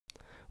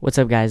What's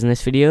up guys, in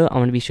this video I'm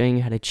going to be showing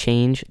you how to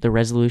change the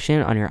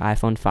resolution on your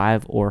iPhone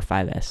 5 or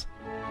 5S.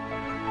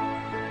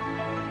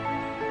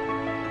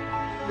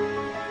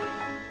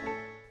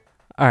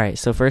 Alright,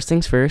 so first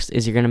things first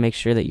is you're going to make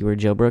sure that you are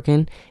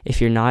jailbroken. If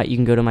you're not, you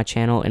can go to my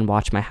channel and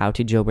watch my how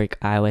to jailbreak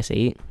iOS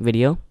 8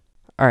 video.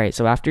 Alright,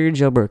 so after you're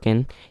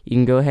jailbroken, you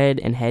can go ahead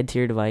and head to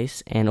your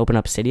device and open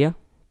up Cydia.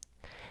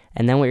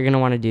 And then what you're going to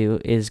want to do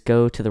is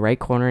go to the right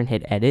corner and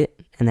hit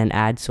edit and then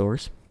add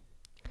source.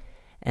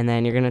 And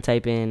then you're going to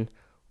type in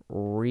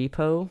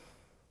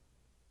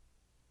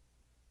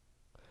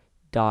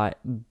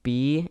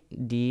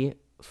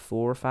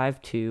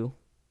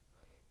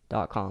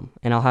repo.bd452.com,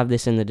 and I'll have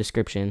this in the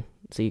description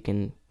so you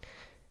can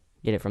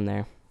get it from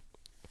there.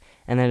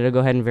 And then it'll go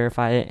ahead and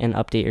verify it and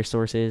update your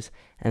sources,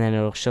 and then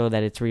it'll show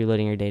that it's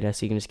reloading your data,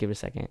 so you can just give it a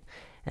second.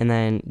 And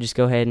then just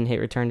go ahead and hit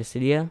return to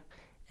Cydia,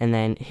 and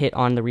then hit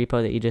on the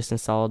repo that you just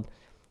installed,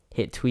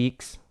 hit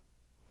tweaks,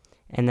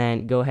 and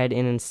then go ahead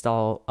and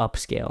install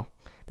Upscale.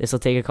 This will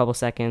take a couple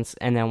seconds,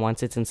 and then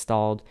once it's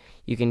installed,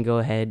 you can go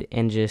ahead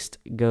and just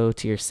go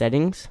to your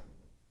settings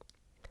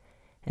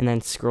and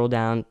then scroll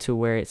down to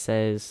where it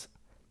says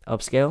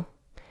Upscale,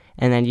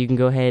 and then you can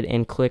go ahead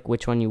and click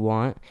which one you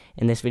want.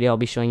 In this video, I'll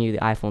be showing you the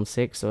iPhone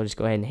 6, so I'll just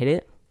go ahead and hit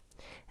it,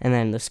 and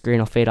then the screen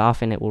will fade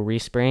off and it will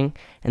respring,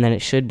 and then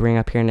it should bring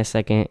up here in a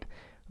second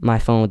my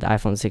phone with the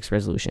iPhone 6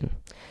 resolution.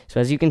 So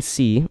as you can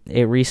see,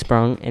 it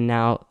resprung, and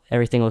now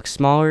everything looks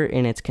smaller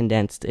and it's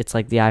condensed. It's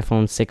like the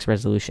iPhone 6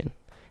 resolution.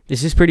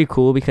 This is pretty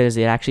cool because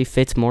it actually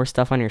fits more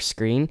stuff on your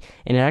screen,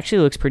 and it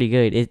actually looks pretty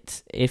good.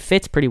 It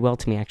fits pretty well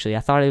to me, actually. I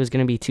thought it was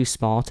going to be too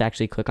small to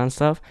actually click on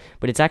stuff,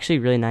 but it's actually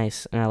really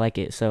nice, and I like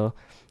it. So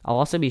I'll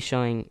also be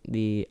showing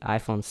the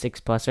iPhone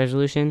 6 Plus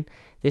resolution.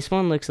 This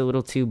one looks a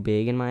little too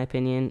big in my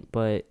opinion,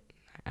 but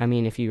I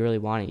mean, if you really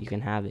want it, you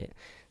can have it.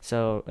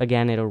 So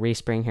again, it'll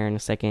respring here in a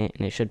second,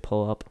 and it should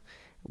pull up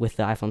with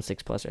the iPhone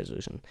 6 Plus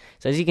resolution.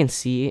 So as you can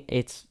see,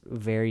 it's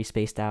very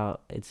spaced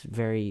out. It's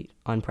very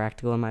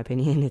unpractical in my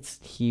opinion. It's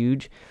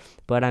huge,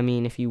 but I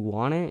mean, if you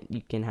want it,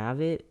 you can have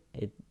it.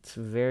 It's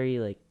very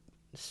like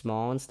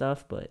small and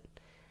stuff, but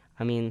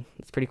I mean,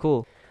 it's pretty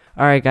cool.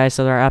 Alright guys,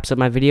 so that wraps up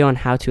my video on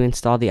how to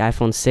install the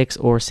iPhone 6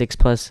 or 6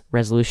 Plus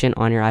resolution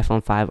on your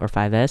iPhone 5 or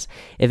 5S.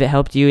 If it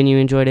helped you and you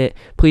enjoyed it,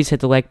 please hit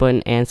the like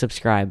button and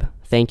subscribe.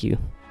 Thank you.